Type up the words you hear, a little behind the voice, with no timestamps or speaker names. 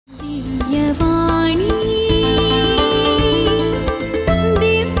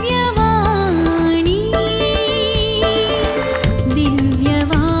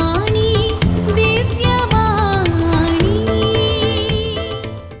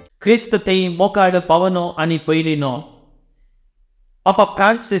क्रिस्त ते मोकाड पवनो आणि पयलीनो पापा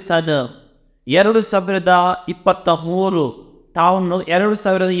फ्रान्सिसन 2023 ತಾವನ್ನು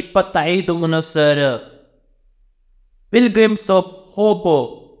 2025 ಮುನಸರ್ pilgrims of hope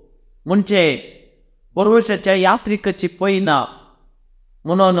म्हणजे वर्षाच्या यात्रिकाची पहिला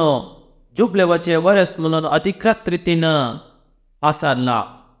म्हणून जुबलेवाचे वर्ष म्हणून अधिकृत रीतीनं आसारला.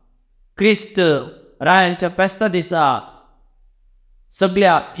 ख्रिस्त रायांच्या पेस्ता दिसा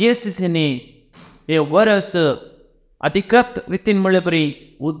सगळ्या पीएससीने हे वर्ष अधिकृत रीतीन म्हणल्यापरी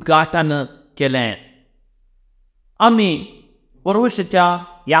उद्घाटन केले. आम्ही वर्षाच्या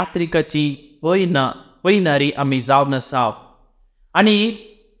यात्रिकाची पहिनारी आम्ही जावन आसाव आणि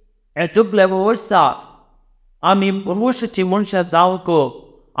जुबले वर्सा आम्ही वर्षाची मनशां जावंक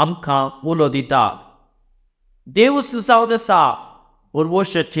आमकां उलो दिता. देव सुजावन आसा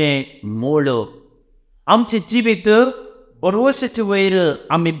वर्षाचे मोड. आमचे जिवीत वर्षाचे वयर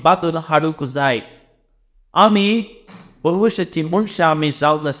आम्ही बांदून हाडूंक जाय. आम्ही वर्षाची मनशां आम्ही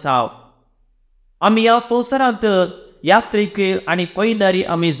जावन आसाव. आम्ही ह्या संवसारांत यात्रिक आणि पहिनारी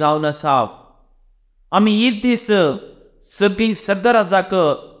आम्ही जावन आसाव. आम्ही एक दीस सगळी सर्गराजाक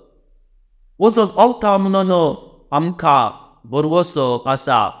वचून पावता म्हणून आमकां भरवोसो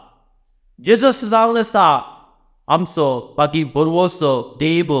आसा. जेजूस जावन आसा आमचो बाकी भरवोसो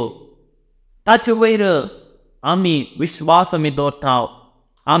देव. ताचे वयर आमी विश्वास आमी दवरता.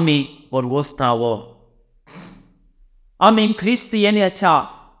 आमी भरवोसताव. आमी ख्रिस्त येण्याच्या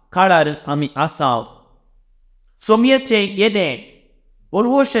काळार आमी आसाव. सोमयेचे येणे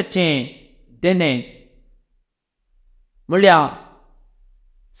भरवोशाचे देणे म्हळ्यार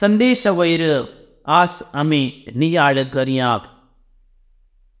संदेशा वयर आस आमी नियाळ करया.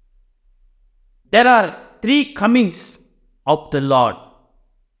 There are 3 comings of the Lord.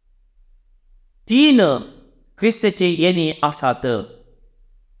 3 ख्रिस्ताची येणी आसात.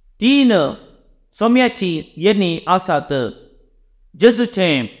 3 सोम्याची येणी आसात. जेजूचे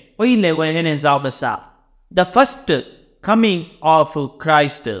पहिले येणे जावन आसा. The first coming of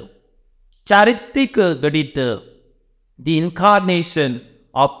Christ. चारित्रिक गणित. The incarnation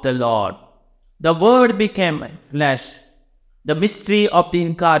of the Lord. The Word became flesh. The mystery of the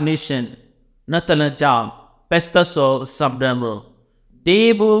incarnation. नतनच्या पेस्तसो संभ्रम.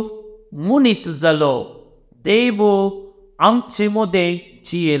 देव मुनीस जालो. देव आमचे मोदे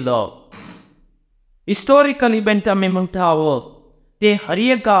जियेलो. हिस्टोरिकल इव्हेंट आम्ही म्हणटाव ते हर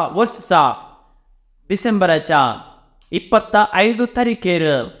एका वर्सा डिसेंबराच्या 25 तारखेर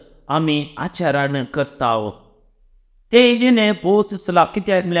आम्ही आचरण करताव. ते येणे भोस चला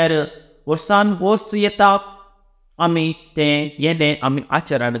कित्याक म्हळ्यार वर्सान वर्स येता आम्ही ते येणे आम्ही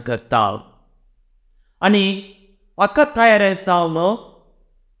आचरण करताव. आणि फकत तयार जावन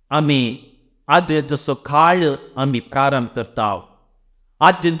आम्ही आद्यंतसो काळ आम्ही प्रारंभ करताव.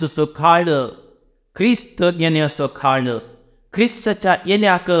 आद्यंतसो काळ ख्रिस्त येण्याचो काळ. ख्रिस्ताच्या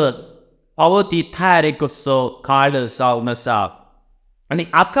येण्याक पावती तयार करचो काळ जावन आसा. आणि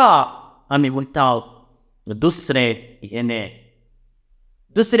हाका आमी म्हणटाव दुसरे येणे.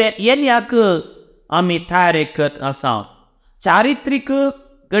 दुसरे येण्याक आमी तयार करत आसा. चारित्रीक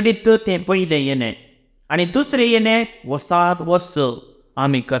गणित ते पयले येणे आणि दुसरे येणे वर्सांत वर्स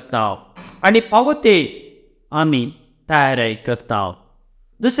आमी करताव आणि पावते आमी तयार करताव.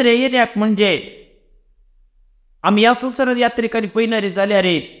 दुसरे येण्याक म्हणजे आमी ह्या संवसारांत यात्रिकांनी पयनारी जाल्यार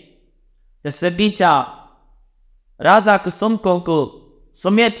त्या सगळीच्या राजाक समकोवंक,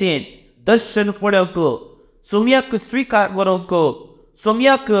 सोम्याचें दर्शन पळोवंक, सोम्याक स्विकार करूंक,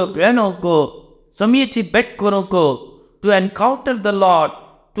 सोम्याक मेळोवंक, सोम्याची भेट करूंक, to encounter the Lord,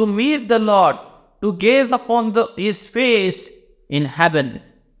 to meet the Lord, to gauge upon his face in heaven.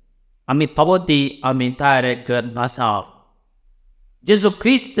 आमी पावती आमी तयार करत आसात. जेजू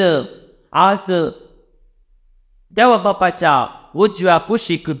ख्रिस्त आज देवा बापाच्या उजव्या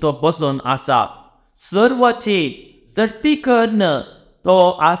कुशीक तो बसून आसा. सर्वाची जर्तीकरण तो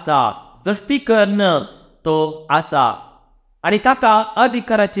आसा. जर्तीकरण तो आसा आणि ताका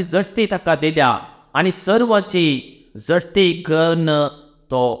अधिकाराची जर्ती ताका दिल्या आणि सर्वाची जर्तीकरण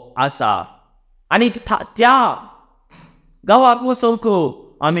तो आसा. आणि त्या गावाक वचूंक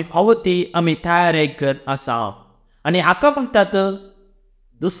आमी पावती आमी तयार करत आसा. आणि हाका म्हणटात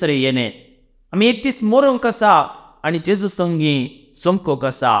दुसरे येणे. आमी एक दीस मरूंक आसा आणि जेजू संगी समकोवंक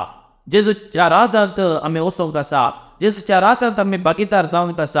आसा. जेजूच्या राजांत आमी वचोंक आसा. जेजूच्या राजांत आमी भागीदार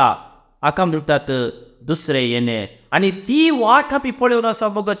जावंक आसा. हाका म्हणटात दुसरे येणे. आणि ती वाट आमी पळोवन आसा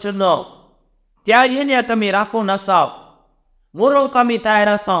बगचन. त्या येण्याक आमी राखून आसा. मरोवंक आमी तयार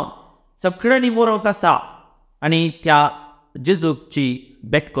आसा. सगळ्यांनी मरोवंक आसा आणि त्या जेजूची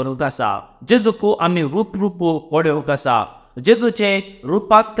भेट करूंक आसा. जेजूक आमी रूप पळोवंक आसा. जेजूचे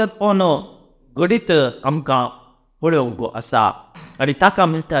रुपांतरपण घडीत आमकां पळोवंक आसा आनी ताका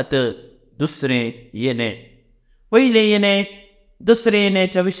म्हणटात दुसरें येणें. पयलें येणें दुसरें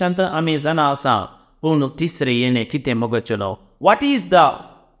येण्याच्या विशयांत आमी जाणा आसा, पूण तिसरें येणें कितें मोगचेलो? What is the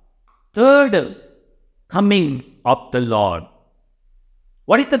third coming of the Lord?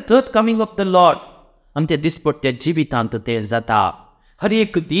 What is the third coming of the Lord? आमच्या दिसपट्ट्या जिवितांत तें जाता. हर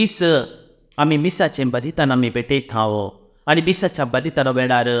एक दीस आमी मिसाचें बलिदान आमी पेटयतां आनी मिसाच्या बलिदाना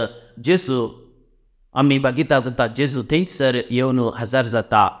वेळार जेजू आमी बागिता जाता, जेजू थंयसर येवन हजर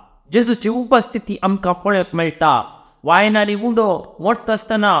जाता. जेजूची उपस्थिती आमकां पळोवंक मेळटा. वायन आनी उंडो मोडटा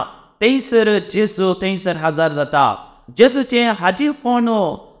आसतना थंयसर जेजू थंयसर हजर जाता. जेजूचें हाजीरपण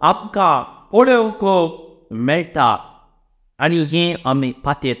आमकां पळोवंक मेळटा आनी हें आमी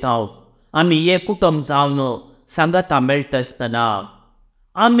पातयता. आमी हे कुटुंब जावन सांगाता मेळटा आसतना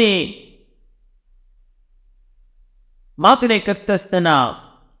आमी मागणें करता आसतना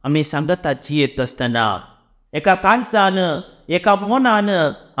आमी सांगाता जियेत आसतना एका काळजान एका मनान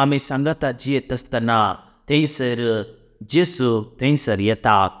आमी सांगाता जियेत आसतना थंयसर जेजू थंयसर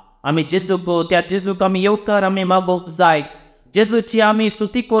येता. आमी जेजूक त्या जेजूक आमी येवकार आमी मागोवंक जाय. जेजूची आमी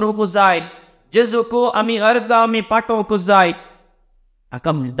स्तुती करूंक जाय. जेजूक आमी अर्घ आमी पाठोवंक जाय.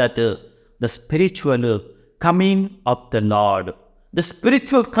 हाका म्हणटात the spiritual coming of the Lord. The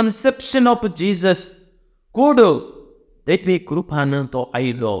spiritual conception of Jesus. कूड दैविक रुपान तो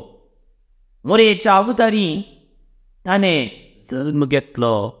आयलो. मोरयेच्या अवतारी ताणें जल्म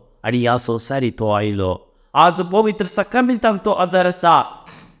घेतलो आनी ह्या संवसारी तो आयलो. आज पवित्र सक्रामेंतांत तो हजर आसा.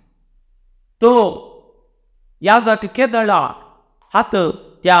 तो याजक केदळा हात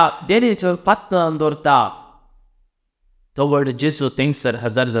त्या देणेच्या पातळान दवरता. तो व्हड जेजू थंयसर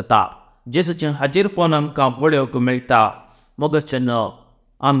हजर जाता. जेजूचें हाजीरपण आमकां पळोवंक मेळटा. मोगचेन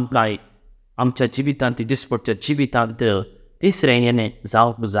आमकां आमच्या जिवितांत दिसपट्ट्या जिवितांत तिसरें येणें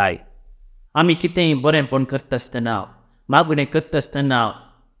जावंक जाय. आमी कितेंय बरेंपण करता आसतना मागणें करता आसतना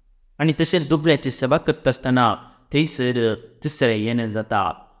आनी तशेंच दुबळ्याची सेवा करता आसतना थंयसर तिसरें येणें जाता.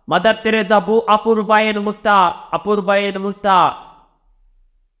 मदर तेरेसा अपुर्बायेन म्हणटा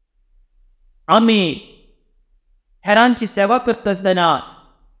आमी हेरांची सेवा करता आसतना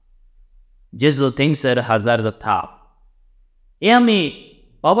जेजू थंयसर हजर जाता. हें आमी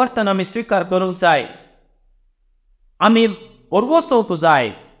वावरताना आमी स्विकार करूंक जाय. आमी बरोवंक जाय.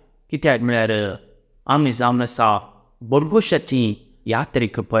 कित्याक म्हळ्यार आमी जावन आसा बोरगोशाची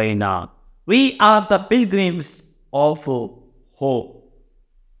यात्रेक पळयना. We R the pilgrims of hope.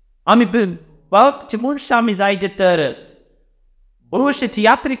 आमी बाळगची मनशां आमी जायचे तर बोरगोशाची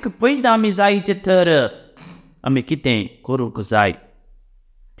यात्रेक पळयना आमी जायचे तर आमी कितें करूंक जाय?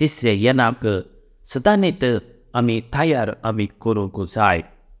 तिसऱ्या येणाक सदांच आमी तयार आमी करूंक जाय.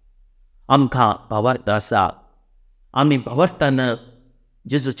 आमकां भावार्थ आसा. आमी भावार्थान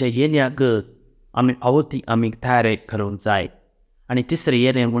जेजूच्या येण्याक आमी पावती आमी तयार करूंक जाय. आनी तिसरें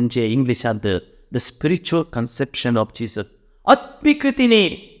येणें म्हणजे इंग्लिशांत the spiritual conception of Jesus. आत्मीक रितीने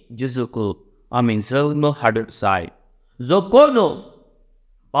जेजूक आमी जल्म हाडूंक जाय. जो कोण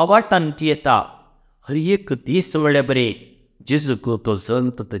भावार्थान येता हर एक दीस म्हणल्यार बरें जेजूक तो जल्म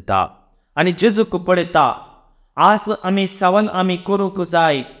दिता आनी जेजूक पळयता. आज आमी सवाल आमी करूंक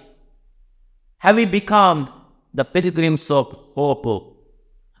जाय. Have we become the pilgrims of hope?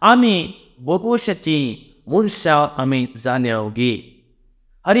 आमी बोगोशाची मनशां आमी जाल्यावगी.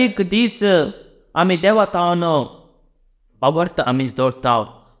 हर एक दीस आमी देवातावन भावार्थ आमी जोडटा.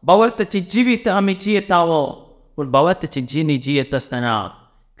 भावार्थाची जिवीत आमी जियेता. पूण भावार्थाची जिणी जियेत आसतना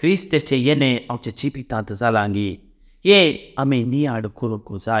क्रिस्ताचें येणें आमच्या जिवितांत जालांगी हे आमी नियाड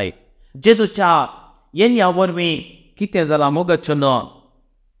करूंक जाय. जेजूच्या येण्या वरवीं कितें जालां मोगचेन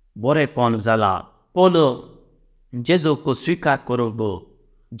बरेंपण जालां. पूण जेजूक स्विकार करूंक,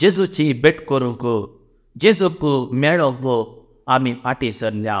 जेजूची भेट करूंक, जेजूक मेळोंक आमी फाटीं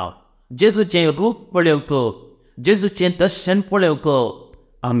सरल्या. जेजूचें रूप पळोवंक, जेजूचें दर्शन पळोवंक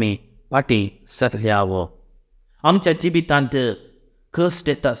आमी फाटीं सरल्या. आमच्या जिवितांत कश्ट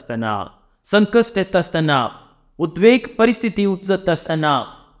येता आसतना, संकश्ट येता आसतना, उद्वेग परिस्थिती उपजता आसतना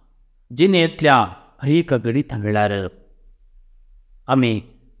जिणेंतल्या हर एका घडीत वेळार आमी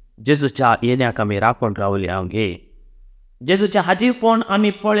जेजूच्या येण्याक आमी राखून रावल्या गे. जेजूचें हाजीरपण आमी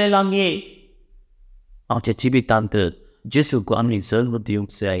पळयलां गे. आमच्या जिवितांत जेजूक आमी जल्म दिवंक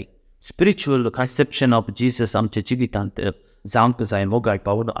जाय. स्पिरिच्युअल कन्सेप्शन ऑफ जीसस आमच्या जिवितांत जावंक जाय. मोगाळ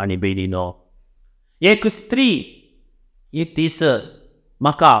पावलो आनी बेगिनो. एक स्त्री एक दीस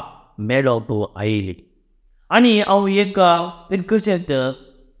म्हाका मेळोंक आयली आनी हांव एक पिरगजेंत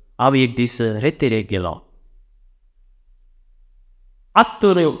हांव एक दीस रेतेरेक गेलो.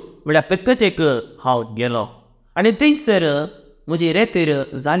 आत्तूर म्हळ्यार पिरगजेक हांव गेलो आनी थंयसर म्हजी रेतीर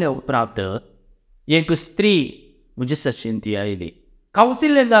जाल्या उपरांत एक स्त्री म्हजे सशीन ती आयली.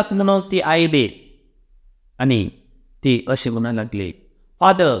 कावसिल्लें जाता म्हणून ती आयली आनी ती अशी म्हणूंक लागली,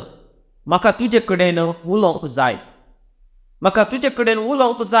 फादर, म्हाका तुजे कडेन उलोवंक जाय, म्हाका तुजे कडेन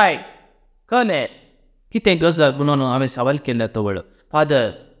उलोवंक जाय. कळ्ळें कितें गजाल म्हणून हांवें सवाल केलो तवळ. फादर,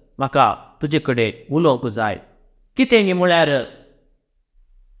 म्हाका तुजे कडेन उलोवंक जाय. कितें गे म्हळ्यार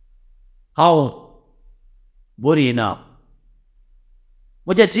हांव बरी ना,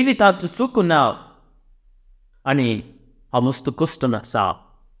 म्हज्या जिवितांत सूख ना आनी हांव मस्त कश्टान आसा,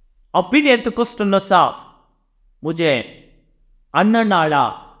 हांव पिड्येंत कश्टान आसा. म्हजे अन्न नाळा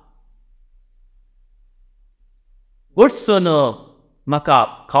घोटसून म्हाका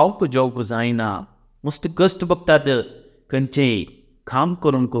खावंक जेवंक जायना. मस्त कश्ट भोगतात, खंयचेंय काम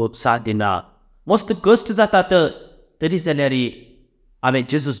करूंक साद दिना. मस्त कश्ट जातात. तरी जाल्यार हांवें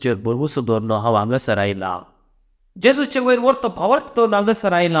जेजूचेर भरवोसो दवरलो, हांव हांगासर आयलां. जेजूचे वयर व्हरतो भावार्थ दवरून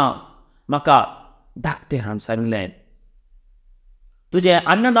हांगासर आयलां. म्हाका धाकटेरान सांगलें, तुजें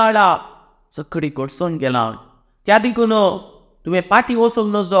अन्न नाळा सगळी घोटसून गेलां, त्या देखून तुवें पाटी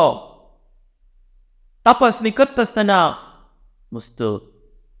वचूंक नजो. तपासणी करता आसतना मस्त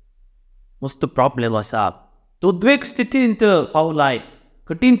मस्त प्रॉब्लेम आसा. तूं उद्वेग स्थितींत पावलाय,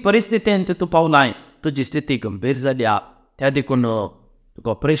 कठीण परिस्थितींत तूं पावलाय, तुजी स्थिती गंभीर जाल्या, त्या देखून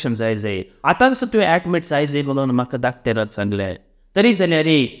तुका ऑपरेशन जाय. आतांच तुवें एडमीट जाय म्हणून म्हाका धाकटेरान सांगलें. तरी जाल्यार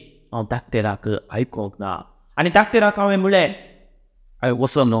हांव धाकटेराक आयकोंक ना. आनी धाकटेराक हांवें म्हणलें, हांवें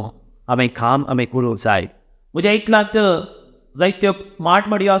वचून हांवें काम करूंक जाय. म्हज्या इतलांत जायत्यो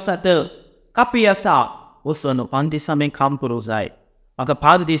माडयो आसात, कापी आसा, वचून 5 दीस हांवें काम करूंक जाय. म्हाका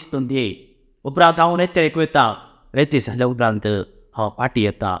 5 दीस तूं दी. उपरांत हांव रेतेरेक वयता. रेती जाल्या उपरांत हांव पाटी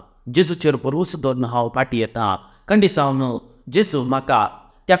येता. जेजूचेर भरवोसो दवरून हांव पाटी येता. कंडी सावन जेजू म्हाका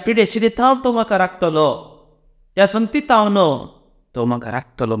त्या पिडे शिरितां तो म्हाका राखतलो, त्या संकटांत तो म्हाका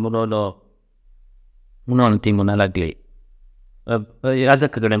राखतलो म्हणून ती म्हणूंक लागली.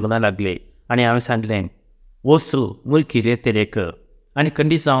 याजका कडेन म्हणूंक लागली. आनी हांवें सांगलें, वचू मुल्की रेतेरेक आनी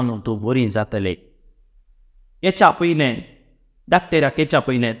कंडी सावन तूं बरी जातलें. हेच्या पयलें धाकटेराक हेच्या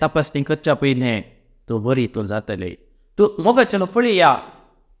पयलें तपासणी करच्या पयलें तूं बरी तूं जातलें. तूं मोगाच्यान पळया.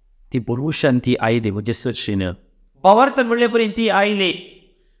 ती भरवोशान ती आयली म्हजे सरशीन. भावार्थ म्हणले परी ती आयली.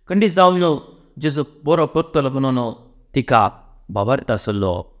 कंडी जावन जेजू बरो करतलो म्हणून तिका भावार्थ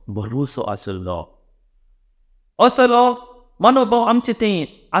आसलो, भरवोसो आसलो. असलो मनोभाव आमचे थंय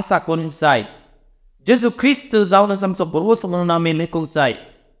आसा करूंक जाय. जेजू ख्रिस्त जावन आमचो भरवोसो म्हणून आमी लेखूंक जाय.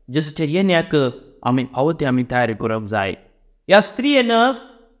 जेजूच्या येण्याक आमी पावती आमी तयारी करूंक जाय. ह्या स्त्रियेन,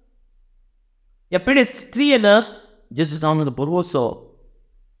 ह्या पिडे स्त्रियेन जेजू जावन भरवोसो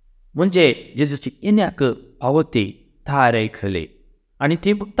म्हणजे जेजूच्या येण्याक पावती तयारी केली. आनी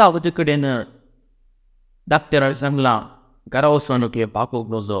ती बघता म्हजे कडेन धाकटेरान सांगलां, घरा वचून तुवें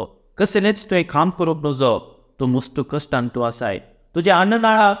भागोवंक नजो, कसलेंच तुवें काम करूंक नजो. तूं मस्त कश्टान तूं आसाय. तुजें अन्न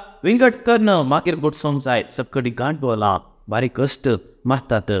नाळा विंगड करन मागीर घोटसूंक जाय. सकडी गांठ बोलां, बारीक कश्ट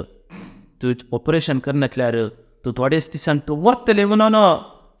मारतात. तूं ऑपरेशन करनातल्यार तूं थोडेच दिसान तूं मरतलें म्हणून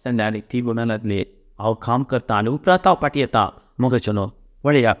सांगलें. आनी ती म्हणूंक लागली, हांव काम करतां आनी उपरांत हांव पाटी येतां. मोगाचें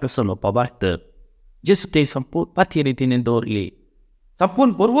पळया कसलो पदार्थ. जेजू ते संपूर्ण पातयेरी तिणें दवरली,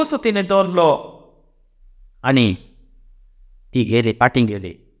 संपूर्ण भरवोसो तिणें दवरलो. आनी ती गेली, पाटी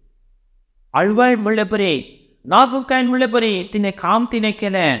गेली. आळवाय म्हणलें बरें, नाजूकायन म्हणलें बरें, तिणें काम तिणें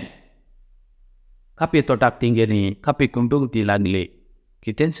केलें. कापी तोटाक ती गेली, कापी कुंटूंक ती लागली.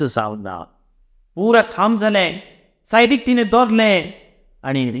 कितेंच जावना. पुरा काम जालें. सायडीक तिणें दवरलें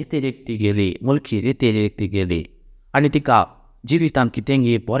आनी रेतेरेक ती गेली, मुल्की रेतेरेक ती गेली. आनी तिका जिवितांत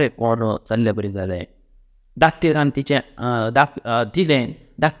कितेंय बरें कोण जाल्लें बरें जालें. धाकटेरान तिचें दिलें.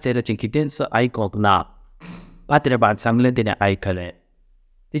 धाकटेराचें कितेंच आयकोंक ना. पात्रे भाट सांगलें तिणें आयकलें.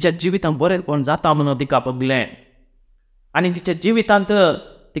 तिच्या जिवितांत बरें कोण जाता म्हणून तिका बगलें. आनी तिच्या जिवितांत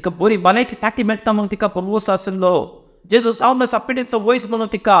तिका बरी भलायकी फाटी मेळटा म्हणून तिका भरवोसो आसलो. जेजू जावन आसा पिडेचो वयस म्हणून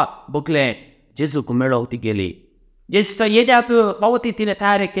तिका बगलें. जेजूक मेळोंक ती गेली. जेजूच्या येद्याक पावती तिणें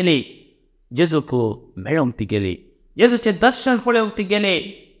तयारी केली. जेजूक मेळोंक ती गेली. जेजूचें दर्शन पळोवंक ती गेली.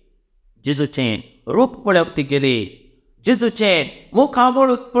 जेजूचें रूप पळोवंक ती गेली. जेजूचें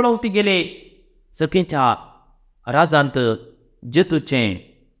मुखावळ पळोवंक ती गेली. सगळ्यांच्या राजांत जेजूचें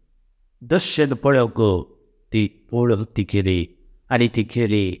दर्शन पळोवंक ती पळोवंक ती गेली. आनी ती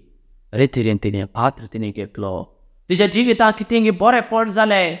गेली. रेतीरेन तिणें पात्र तिणें घेतलो. तिच्या जिवितांत कितेंय बरेंपण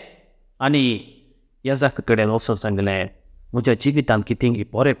जालें. आनी याजका कडेन वचून सांगलें, म्हज्या जिवितांत कितेंय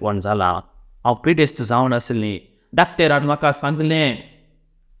बरेंपण जालां. हांव पिडेस्त जावन आसलीं. धाकटेरान म्हाका सांगलें,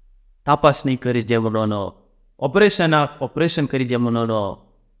 तपासणी करीजे म्हणून, ऑपरेशन करीजे म्हणून.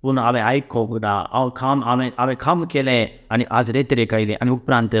 पूण हांवें आयकोंक ना. हांवें काम केलें आनी आज रेत्रेक आयलें आनी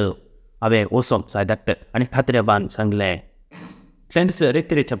उपरांत हांवें वचोंक जाय धाकटे. आनी फातराबान सांगलें, फ्रेंड्स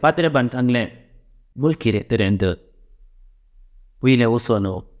रेत्रेच्या फातराबान सांगलें, वळखी रे तरेंत पयलें वचोन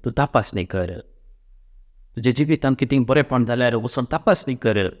तूं तपासणी कर. तुज्या जिवितांत कितें बरेंपण जाल्यार वचोन तपासणी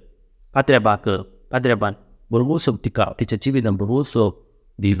कर. फातराबान बरोवसो तिका तिच्या जिवितांत बरोवसो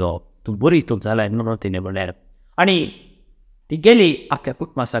दिलो. तूं बरी तूं जालाय म्हणून तिणें म्हणल्यार. आनी ती गेली आख्या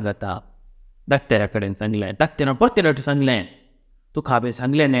कुटुंबा सांगता. धाकट्यारा कडेन सांगलें. धाकट्यारान परते सांगलें, तुका हांवें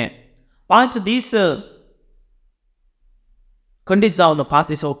सांगलें न्ही 5 दीस खंडीत जावन 5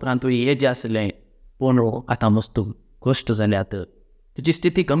 दिसा उपरांत तुवें हेजें आसलें. पूण आतां मस्त कश्ट जाल्यात. तुजी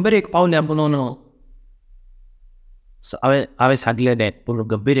स्थिती गंभीरेक पावल्या म्हणून हांवें सांगलें न्ही. पूण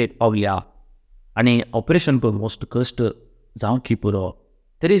गंभीरेक पावल्या आनी ऑपरेशन करून मस्त कश्ट जावंकी पुरो.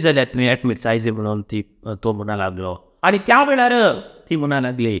 तरी जाल्यार तुवें एडमीट जायचें म्हणून तो म्हणूंक लागलो. आनी त्या वेळार ती म्हणूंक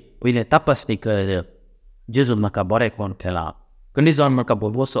लागली, पयलें तपासणी कर. जेजून म्हाका बरेंपण केलां. खंडीत जावन म्हाका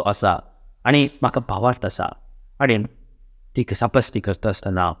बरोवसो आसा आनी म्हाका भावार्थ आसा. आनी ती तपासणी करता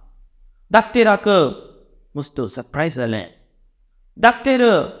आसतना धाकटेराक मस्त सरप्रायज जालें. धाकटेर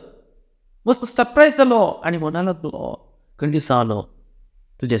मस्त सरप्रायज जालो आनी म्हणूंक लागलो, खंडीत जावन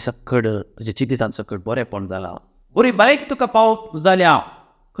तुजें सकट तुज्या जिवितांत सकट बरेंपण जालां. बरी बायक तुका पावोवप जाल्या.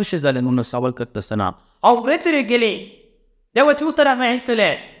 कशें जालें म्हणून सवाल करता आसतना हांव रेत्रेक गेलें. देवाचें उतर हांवें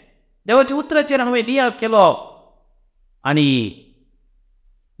आयकलें. देवाच्या उतराचेर हांवें नियाळ केलो आनी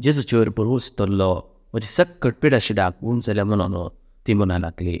जेजूचे वयर बरोवस धरलो. म्हजी सकट पिडा शिडाक उण जाल्या म्हणून ती म्हणूंक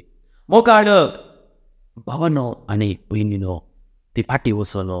लागली. मोगाळ भावानो आनी भयणीनो, ती फाटीं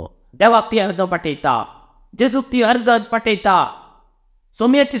वचून देवाक ती अर्गां पाठयता. जेजूक ती अर्गां पाठयता.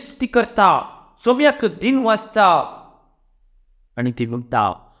 सोम्याची स्तुती करता. सोम्याक दिन वाचता आनी ती म्हणटा,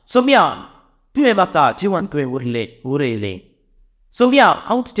 सोम्या तुवें म्हाका जिवन तुवें उरयलें. सोम्या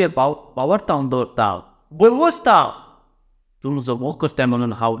हांव तुजेर भावार्थावन दवरता, बरवसता. तूं म्हजो मोग करता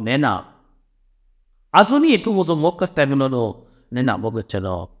म्हणून हांव नेना. आजुनूय तूं म्हजो मोग करता म्हणून नेना.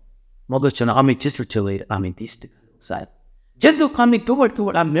 मोगचेनो आमी जेजूचे वयर आमी दिश्ट घालूंक जाय. जेजूक आमी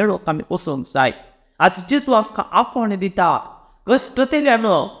तुवड आमी मेळोवंक आमी वचोंक जाय. आज जेजू आमकां आपोवण दिता. कश्टतेल्यान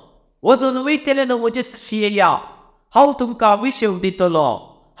वचून वयतल्यान म्हजे शियेया. हांव तुमकां विशेव दितलो.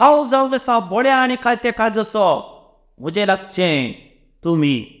 हांव जावन आसा बोड्या आनी खालत्या काळजाचो. म्हजें लागचें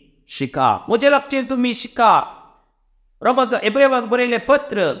तुमी शिका. म्हजें लागचें तुमी शिका. एब्रेवाक बरयलें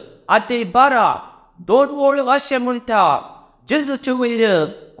पत्र अध्याय 12 2 ओळ अशें म्हणटा, जेजूचे वयर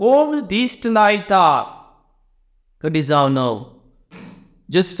कोण दिश्ट लायता. कधी जावन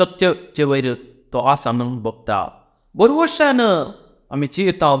जेजू सत्याचे वयर तो आसा म्हणून बगता. बरोवशान आमी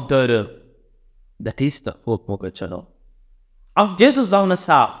जियेता तर दॅट इज द होप मोगचेनो. हांव जेजू जावन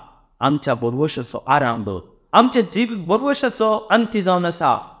आसा आमच्या बरोवशाचो आरंभ. आमच्या जीव बरोवशाचो अंत जावन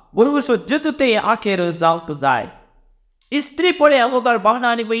आसा. बरोवशो जेजू ते आखेर जावंक जाय. इस्त्री पळया मोगाळ भावना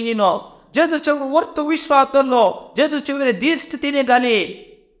आनी भयणीनो, जेजूचे वर्त विश्वास धरलो. जेजूचे वयर दिश्ट तिणें घाली.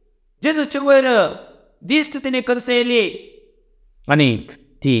 जेजूचे वयर दिश्ट तिणें करचेली आनी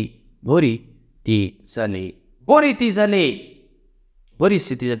ती बरी ती जाली. बरी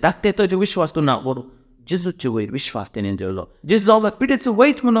स्थिती धाकटे तो विश्वास तो ना. जेजूचे वयर विश्वास तिणें दवरलो. जेजू जावन पिडेचो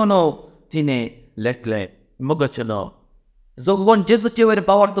वयच म्हणून तिणें लेखलें. मोगचेनो, जो कोण जेजूचे वयर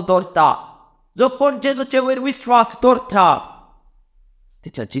भावार्थ दवरता, जो कोण जेजूचे वयर विश्वास दवरता,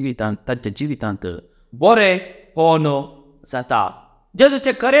 ताच्या जिवितांत बरेंपण जाता.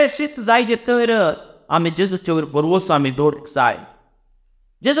 जेजूचे खरें शिस्त जाय तर आमी जेजूचे वयर बरोवस आमी दवरूंक जाय.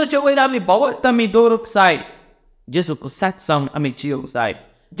 जेजूचे वयर आमी भावार्थ आमी दवरूंक जाय. जेजूक साथ जावन आमी जियोंक जाय.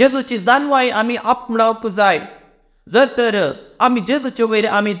 जेजूची जानवाय आमी आपणावंक जाय. जर तर आमी जेजूचे वयर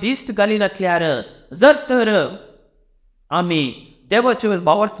आमी दिश्ट घालिनातल्यार, जर तर आमी देवाचे वयर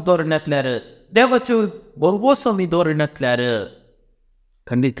भावार्थ दवरनातल्यार, देवाचे वयर बरोवस आमी दवरनातल्यार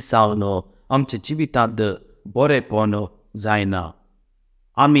खंडीत जावन आमच्या जिवितांत बरेंपण जायना.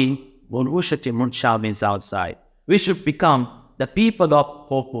 आमी बरोवशाचे मनशां आमी जावंक जाय. We should become the people of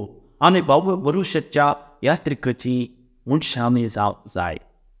hope. आमी बरोवशाच्या यात्रिकाची मनशां आमी जावंक जाय.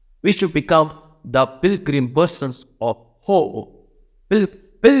 We should become the पिलग्रीम persons of hope.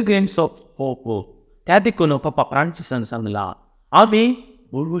 Pilgrims of hope. त्या देखून पापा फ्रांसिसान सांगला आमी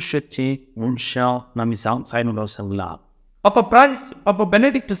बरोवशाचे मनशां आमी जावंक जाय म्हणून सांगला. पापा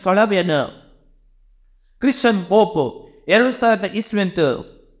बेनेडिक्ट 16व्यान क्रिश्चन होप 2000 इसवेंत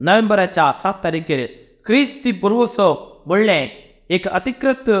नोव्हेंबराच्या 7 तारखेर ख्रिस्ती बरोवसो म्हणलें एक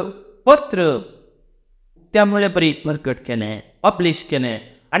अधिकृत पत्र त्यामुळे बरी प्रकट केलें, पब्लिश केलें.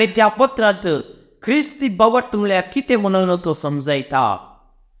 आनी त्या पत्रांत ख्रिस्ती भावार्थ म्हळ्यार कितें म्हणून तो समजयता.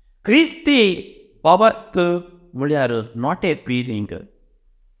 ख्रिस्ती भावार्थ म्हळ्यार नॉट ए फिलींग.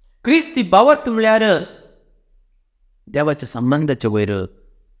 क्रिस्ती भावार्थ म्हळ्यार देवाच्या संबंधाचे वयर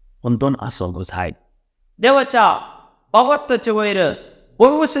दोन आसोंक जाय. देवाच्या भावार्थाचे वयर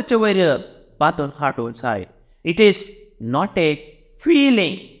भरवशाचे वयर बांदून हाडूंक जाय. It is not a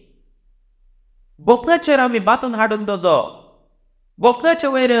feeling. बोकणाचेर आमी बांदून हाडून दोजो. बोकणाचे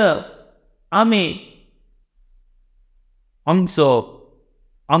वयर आमी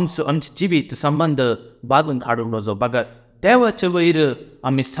आमचे जिवीत संबंध बांदून हाडून दोजो. बगर देवाचे वयर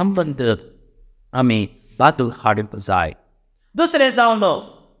आमी संबंध आमी बांदून हाडूंक जाय. दुसरें जावन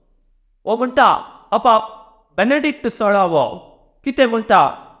हो म्हणटा अपां बेनेडिक्ट 16 कितें म्हणटा?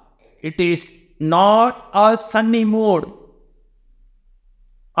 It is not a Sunny mood.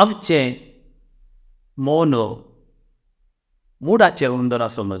 आमचे मौन मुडाचेर उंदर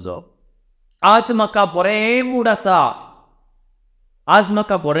आसूं म्हजो. आज म्हाका बरें मूड आसा. आज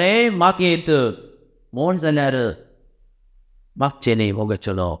म्हाका बरें माग येत. मौन जाल्यार मागचें न्ही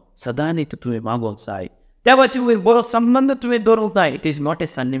मोगाचेलो. सदांच तुवें मागोवंक जाय. देवाचे वयर बरो संबंध तुवें दवरूंक जाय. It is not a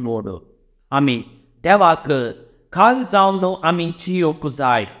Sunny mood. आमी देवाक खाल जावन आमी जियोंक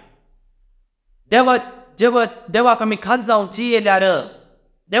जाय. देवाक आमी खाल जावन जियेल्यार,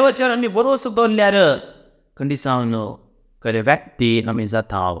 देवाचेर आमी भरोसो दवरल्यार खंडी जावन खरे व्यक्ती आमी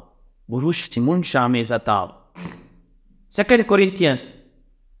जाता. भरोशाची मनशां आमी जाता. 2 कोरिंथियन्स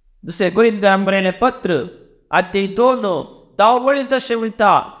 2 कोरिंथ्यांक बरयलें पत्र अध्याय 2 10 तशें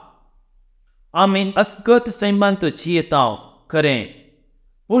म्हणटा आमी अस्कत सैमांत जियेता खरें.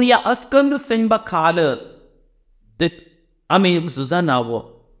 पूण ह्या अस्कंद सैमा खाल आमी झुजाना.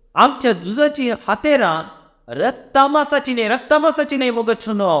 आमच्या झुजाची हातेरां रक्तामासाची न्ही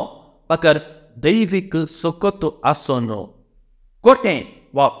मोगचनो. बकर दैवीक सोकोत आसोन कोटें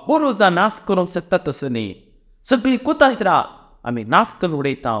वा बुरुजा नाश करूंक शकता तसो न्ही. सगळीं कुतांत्रां आमी नाश करून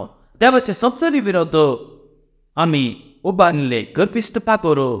उडयता. देवाचे संसारी विरोध आमी उबारले गर्विश्ट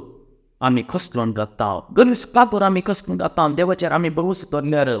पागोर आमी कसलोन घालता. गर्विश्ट पागोर आमी कसलोन घालता. देवाचेर आमी भरोसो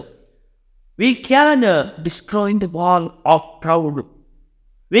दवरल्यार we can destroy the wall of proud.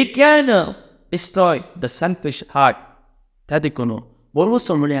 We can destroy the selfish heart. त्या देखून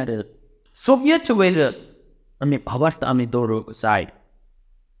भरोसो म्हळ्यार सोबयाचे वयर आमी भावार्थ आमी दवरूंक जाय.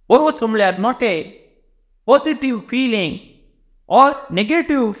 भरोसो म्हळ्यार नॉट ए पॉझिटिव्ह फिलींग और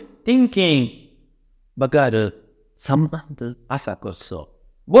नेगेटिव्ह थिंकिंग. बगर संबंध आसा कसो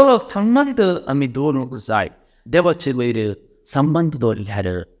बरो संबंध आमी दवरूंक जाय. देवाचे वयर संबंध दवरल्यार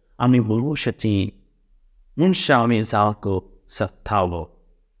आमी भरोशाची मनशां आमी जावंक शकता.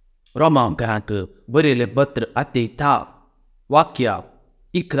 रोमांकाक बरयलें पत्र अध्याय 10 वाक्य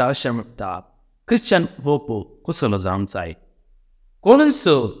 11 अशें म्हणटा क्रिश्चन होप कसलो जावंक जाय. कोणूच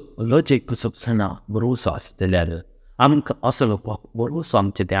लजेक कसोक जायना. भरोसो आसा जाल्यार आमकां असलो भरोसो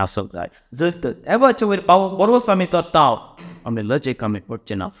आमचें तें आसूंक जाय. जर तर देवाचे वयर भरोसो आमी करता आमी लजेक आमी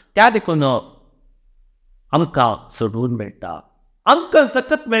पडचे ना. त्या देखून आमकां सोडून मेळटा. आमकां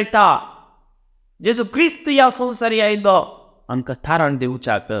सकत मेळटा. जेजू क्रिस्त ह्या संवसारी आयलो आमकां थारान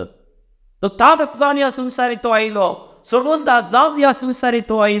दिवच्याक. तो तारक जावन ह्या संवसारी तो आयलो. सोडून जावन ह्या संवसारी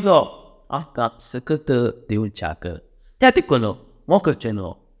तो आयलो आमकां सकत दिवच्याक. त्या देखून मोगाचें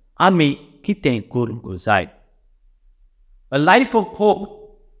न्हू आमी कितें करूंक जाय. लायफ ऑफ होप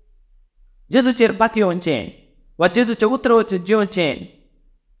जेजूचेर पातयेवचें वा जेजूच्या उतराचेर जिवचें.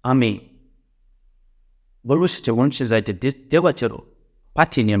 आमी भरोशाचे मनशां जायचे देवाचेर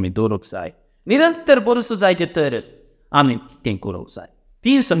पातयेनी आमी दवरूंक जाय. निरंतर भरोसो जायचे तर आमी कितें करूंक जाय.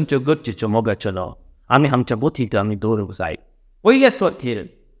 3 आमच्यो गरजेच्यो मोगाचेलो आमी आमच्या बोथींत आमी दवरूंक जाय. पयले सुवातेर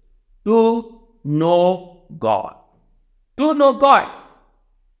to know God. To know God.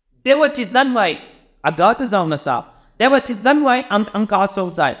 देवाची जाणवाय अगाध जावन आसा. देवाची जाणवाय आमकां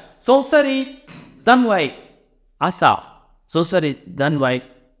आसूंक जाय. संवसारी जाणवाय आसा. संवसारी जाणवाय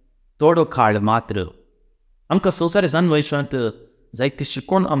थोडो काळ मात्र. आमकां संवसारी जाणवायेंत जायते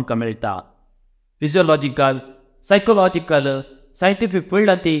शिकोवन आमकां मेळटा. फिजिओलॉजिकल, सायकोलॉजिकल, सायंटिफीक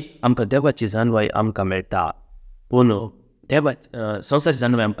फिल्डांती आमकां देवाची जाणवाय आमकां मेळटा. पूण संवसारी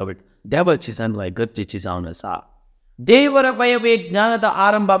जाणवाय आमकां मेळटा. देवाची जाणवाय गरजेची जावन आसा. देवर भयवे ज्ञानದ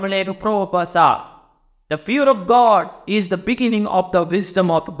ಆರಂಭ म्हळ्यार प्रभू आसा. The fear of God is the beginning of the wisdom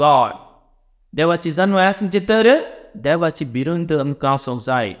of God. देवाची जाणवाय आसची तर देवाची भिरंत आमकां आसूंक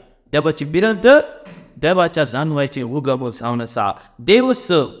जाय. देवाची भिरंत देवाच्या जाणवायचे उगम जावन आसा. देवच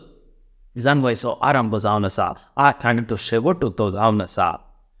जाणवायचो आरंभ जावन आसा. आनी तो शेवट तो जावन आसा.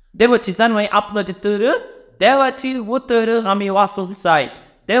 देवाची जाणवाय आपणाची तर देवाची उतर आमी वाचूंक जाय.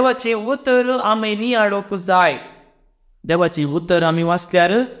 देवाचे उतर आमी नियाळूंक जाय. देवाची उतर आमी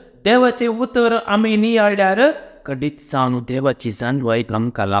वाचल्यार देवाचे उतर आमी नियाळल्यार खंडीत जावन देवाची जाणवाय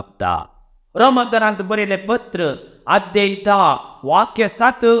आमकां लाभता. रोमांकारांत बरयलें पत्र अध्याय 10 वाक्य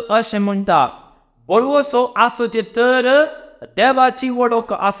 7 असे म्हणतात, बरोवसो आसोचे तर देवाची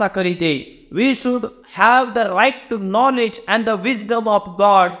वडोक आसा करीते. We should have the right to knowledge and the wisdom of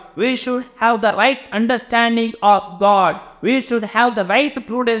God. We should have the right understanding of God. We should have the right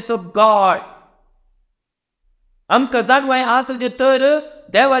prudence of God. आमकां जाणवाय आसोचे तर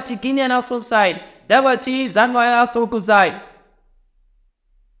देवाची गिन्यान आसूंक जाय, देवाची जाणवाय आसूंक जाय.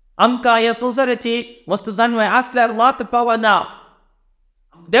 आमकां ह्या संवसाराची वस्तू जाणवाय आसल्यार मात पावना.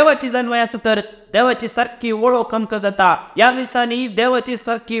 देवाची जाणवाय आसा तर देवाची सारकी वळख आमकां जाता. ह्या दिसांनी देवाची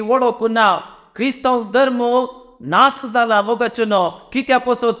सारकी वळख ना. क्रिस्तांव धर्म नाश जाला मोगाचो कित्या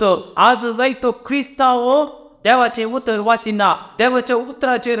पसत आज जायतो क्रिस्तांव देवाचे उतर वाचिना, देवाच्या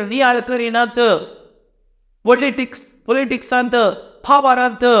उतराचेर नियाळ करिनात, पॉलिटिक्सांत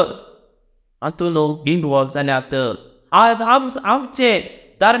फावारांत हातून इन्वॉल्व जाल्यात. आज आमचे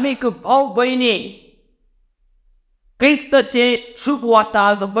धार्मिक भाव भयणी क्रिस्ताचे शुभ वार्ता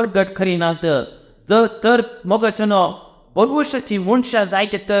आज प्रगट करिनात. तर मोगाचो भरवशाची मनशां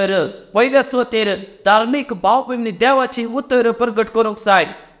जायते तर पयल्या सुवातेर धार्मिक भाव भयणी देवाची उतर प्रगट करूंक जाय,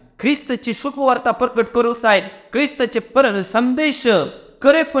 क्रिस्ताची शुभ वार्ता प्रगट करूंक जाय, क्रिस्ताचे संदेश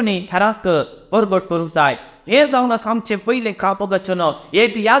खरेपणी हेरांक प्रगट करूंक जाय. हे जावन आसा आमचे पयलें काम मोगाचो.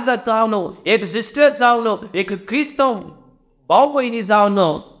 एक याजक जावन, एक सिस्टर जावन, एक क्रिस्तांव भाव भयणी जावन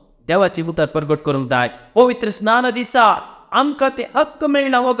देवाची उतर प्रगट करूंक जाय. पवित्र स्नान दिसा आमकां ते हक्क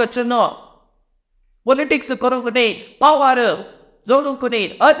मेळना मोगाचो. पॉलिटिक्स करूंक न्ही, पावर जोडूंक न्ही,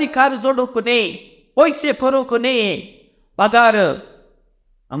 अधिकार जोडूंक न्ही, पयशे करूंक न्ही, पगार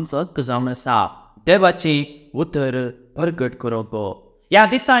आमचो हक्क जावन आसा देवाची उतर प्रगट करूंक. ह्या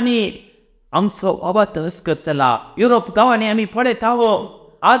दिसांनी आमचो अबात हस्कत जाला. युरोप गांवांनी आमी पळयता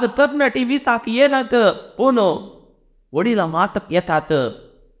आज तरणाटी विसाक येनात पूण वडिलां मात येतात.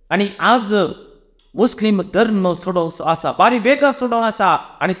 आनी आज मुस्लिम धर्म सोडोवचो आसा, बारी बेगा सोडोवन आसा.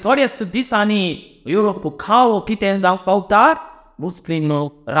 आनी थोड्याच दिसांनी युरोप खाव कितें जावंक पावता, मुस्लिम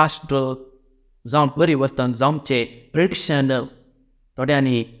राष्ट्र जावन परिवर्तन जावचें प्रिडिक्शन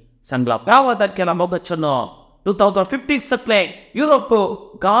थोड्यांनी सांगला, प्रावधान केला मोगाचो. 2050 सकले युरोप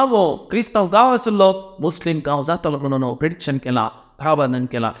गांव क्रिस्तांव गांव आसलो मुस्लिम गांव जातलो म्हणून प्रिडिक्शन केला, प्रावधान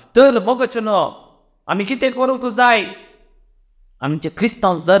केला. तर मोगाचो आमी कितें करूंक जाय? आमचे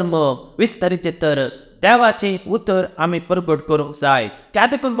क्रिस्तांव धर्म विस्तारीचे तर देवाचे उतर आमी प्रगट करूंक जाय. त्या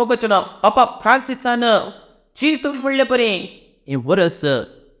देखून मोगाचो पापा फ्रांसिसान चिंतून पडले बरें, हे वर्स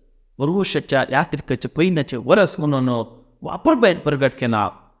वर्षाच्या यात्रिकेचे पयलींचे वर्स म्हणून वापर प्रगट केला.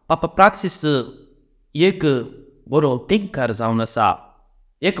 पापा फ्रांसिस एक बरो थिंकर जावन आसा,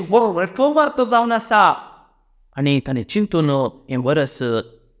 एक बरो रिफॉर्मर तो जावन आसा. आनी ताणें चिंतून हे वर्स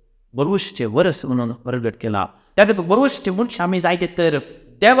वर्षाचे वर्स म्हणून प्रगट केला. त्या देखून वर्षाचे मनशां आमी जायते तर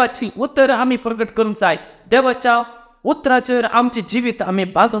देवाची उतर आमी प्रगट करूंक जाय. देवाच्या उतराचेर आमचे जिवीत आमी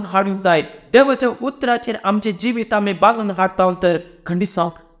बांदून हाडूंक जाय. देवाच्या उतराचेर आमचे जिवीत आमी बांदून हाडटा तर खंडिसांव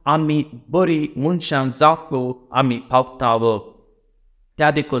आमी बरी मनशां जावंक आमी पावता. त्या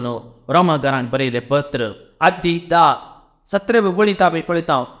देखून रोमाकारांक बरयलें पत्र अध्याय 10 17 वळींत आमी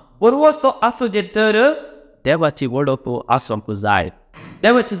पळयता, बरोवसो आसूचे तर देवाची वडोवप आसूंक जाय,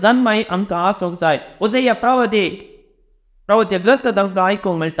 देवाची जन्माई आमकां आसूंक जाय. ओजया प्रावदीक ग्रंथांत आमकां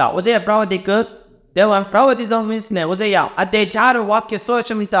आयकूंक मेळटा. ओजया प्रावदीक देवान प्रावदी जावन विसलें. ओजया अध्याय 4 वाक्य 6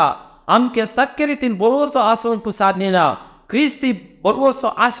 अशें म्हणटा, आमकां सारके रितीन बरोवसो आसूंक साद ना, क्रिस्ती बरोवसो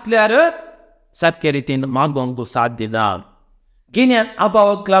आसल्यार सारके रितीन मागोंक साद दिना. गिन्यान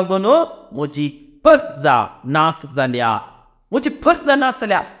अभावाक लागून म्हजी परजा नाश जाल्या, म्हजी परजा नाश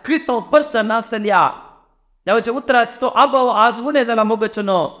जाल्या, क्रिस्तांव परजा नाश जाल्या. देवाच्या उतराचो अभाव आज उणें जाला मोगाचो.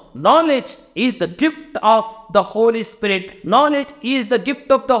 Knowledge is the gift of the Holy spirit. Knowledge is the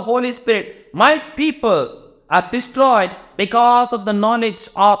gift of the Holy spirit. My people R destroyed because of the knowledge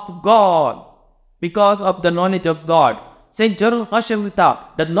of God. Because of the knowledge of God. Saint John अशें म्हणटा,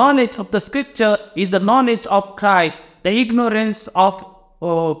 the knowledge of the scripture is the knowledge of Christ. The ignorance of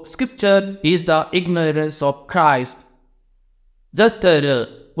scripture is the ignorance of Christ. जर तर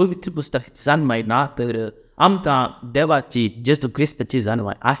पवित्र पुस्तक जाणवाय ना तर आमकां देवाची जेजू क्रिस्ताची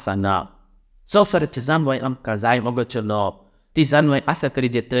जाणवाय आसना. संवसाराची जाणवाय आमकां जाय मोगाचो. ती जाणवाय आसा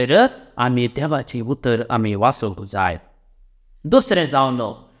करीत तर आमी देवाची उतर आमी वाचूंक जाय. दुसरें जावन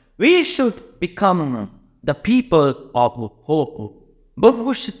we should become the people of hope.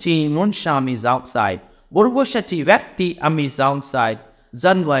 बरवशाची मनशां आमी जावंक जाय, बरवशाची व्यक्ती आमी जावंक जाय.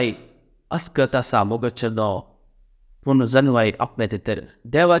 जाणवाय अस्कत आसा मोगाचो, पूण जाणवाय आपले तर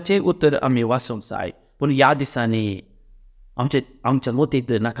देवाचे उतर आमी वाचूंक जाय. पूण ह्या दिसांनी आमच्या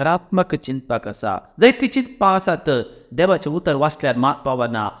मतींत नकारात्मक चिंतपाक आसा. जायती चिंतपां आसात. देवाचें उतर वाचल्यार मात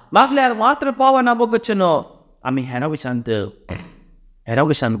पावना, मागल्यार मात्र पावना मोगाचो. आमी हेरा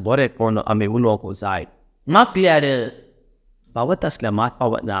कडच्यान बरें कोण आमी उलोवंक जाय. मागल्यार पावत आसल्या मात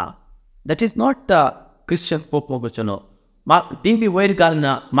पावना. That is not the Christian pope मोगोचो न्हू. दिंबी वयर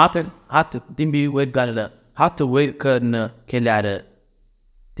घालना, हात दिंबी वयर घालना, हात वयर करन केल्यार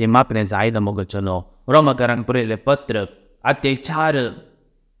ते मापणें जायना मोगोचो न्हू. रोमाकारांक बरयलें पत्र अध्याय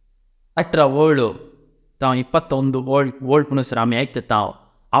 4:18 जावं 21 म्हणसर आमी आयकता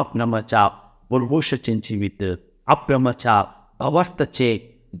अब्रामाच्या भरवोशेचें जिवीत, अब्रामाच्या भावार्थाचें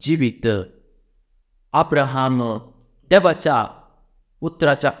जिवीत. अब्राहाम देवाच्या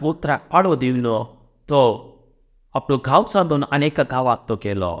उतराक पाडवो दिवलो. तो आपलो गांव सोडून आनेका गांवाक तो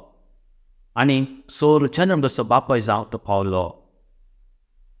गेलो आनी सोर जन्म जसो बापाय जावन तो पावलो.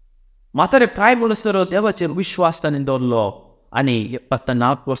 म्हातारे प्राय म्हणसर देवाचेर विश्वास ताणें दवरलो आनी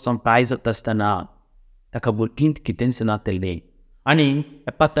 74 वर्सां प्राय जाता आसतना ताका भुरगीं कितेंच नातलें. आनी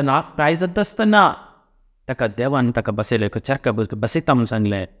 74 प्राय जाता आसतना ताका देवान ताका बसयलें, चरका बसयता म्हूण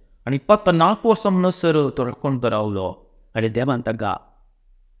सांगलें. आनी 74 वर्सां म्हणसर तो राखून तो रावलो आनी देवान ताका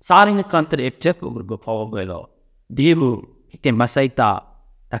सारंगांत एक चेप भुरगो फावो गेलो. देव कितें बसयता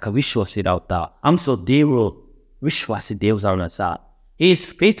ताका विश्वासी रावता. आमचो देव विश्वासी देव जावन आसा. He is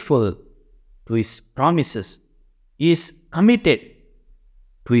faithful to his promises. He is committed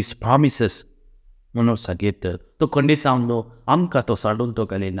to his promises. म्हणून सांगीत तो खंडी जावन न्हू आमकां तो सोडून तो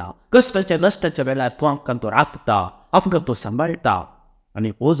गेलेना. कश्टाच्या नश्टाच्या वेळार तो आमकां तो राखता, आमकां तो सांबाळटा. आनी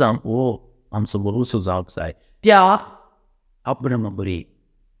हो जावन आमचो भरवोसो जावंक जाय. त्या अब्रामा बरी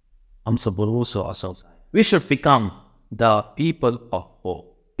आमचो भरवोसो आसूंक जाय. We should become the people of hope.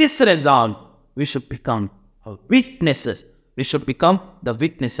 तिसरें जावन we should become witnesses. We should become the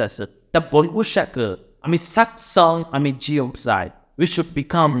witnesses. त्या भरवोशाक आमी साक्षांक आमी जियोंक जाय. We should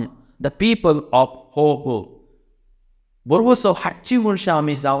become the people of hope. भरवोसो हाडची मनशां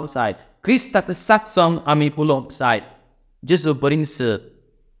आमी जावंक जाय. क्रिस्ताक साक्षांक आमी उलोवंक जाय. जेजू बरींस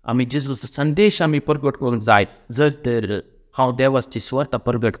आमी जेजूचो संदेश आमी परगट करूंक जाय. जर तर हांव देवाची स्वता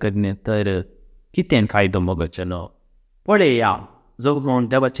परगट करिना तर कितें फायदो मोगोचो न्हू. पळया जो कोण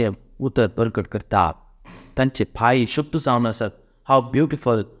देवाचें उतर परगट करता तांचे पांय शुद्ध जावन आसात. हाव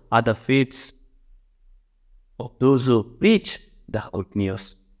beautiful R the feats of those who preach the good news.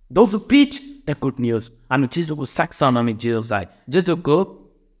 Those who preach the good news. आमी जेजूक साक्षांत आमी जियोंक जाय. जेजूक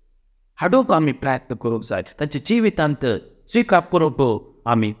हाडूंक आमी प्रयत्न करूंक जाय. तांच्या जिवितांत स्विकार करूंक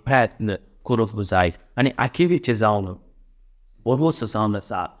आमी प्रयत्न करूंक जाय. आनी आखिरीचें जावन भरवोसो जावन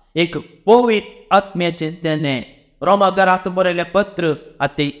आसा. एक पवित्र आत्म्याचें तेणें रोमाकारांक बरयलें पत्र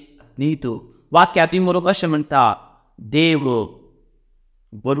अध्याय 9 वाक्यांत म्हणून अशें म्हणटा, देव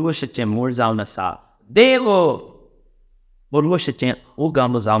भरवोशेचें मूळ जावन आसा. देव भरवोशेचें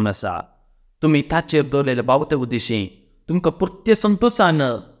उगम जावन आसा. तुमी ताचेर दवरलेल्या बावते उद्देशीं तुमकां पुर्ते संतोशान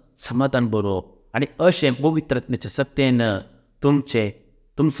समाधान बरो आनी अशें पवित्र आत्म्याचे सत्तेन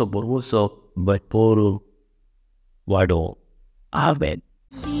तुमचो भरवोसो भरपूर वाडो. आमेन.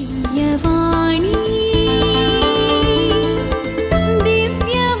 दिव्यवाणी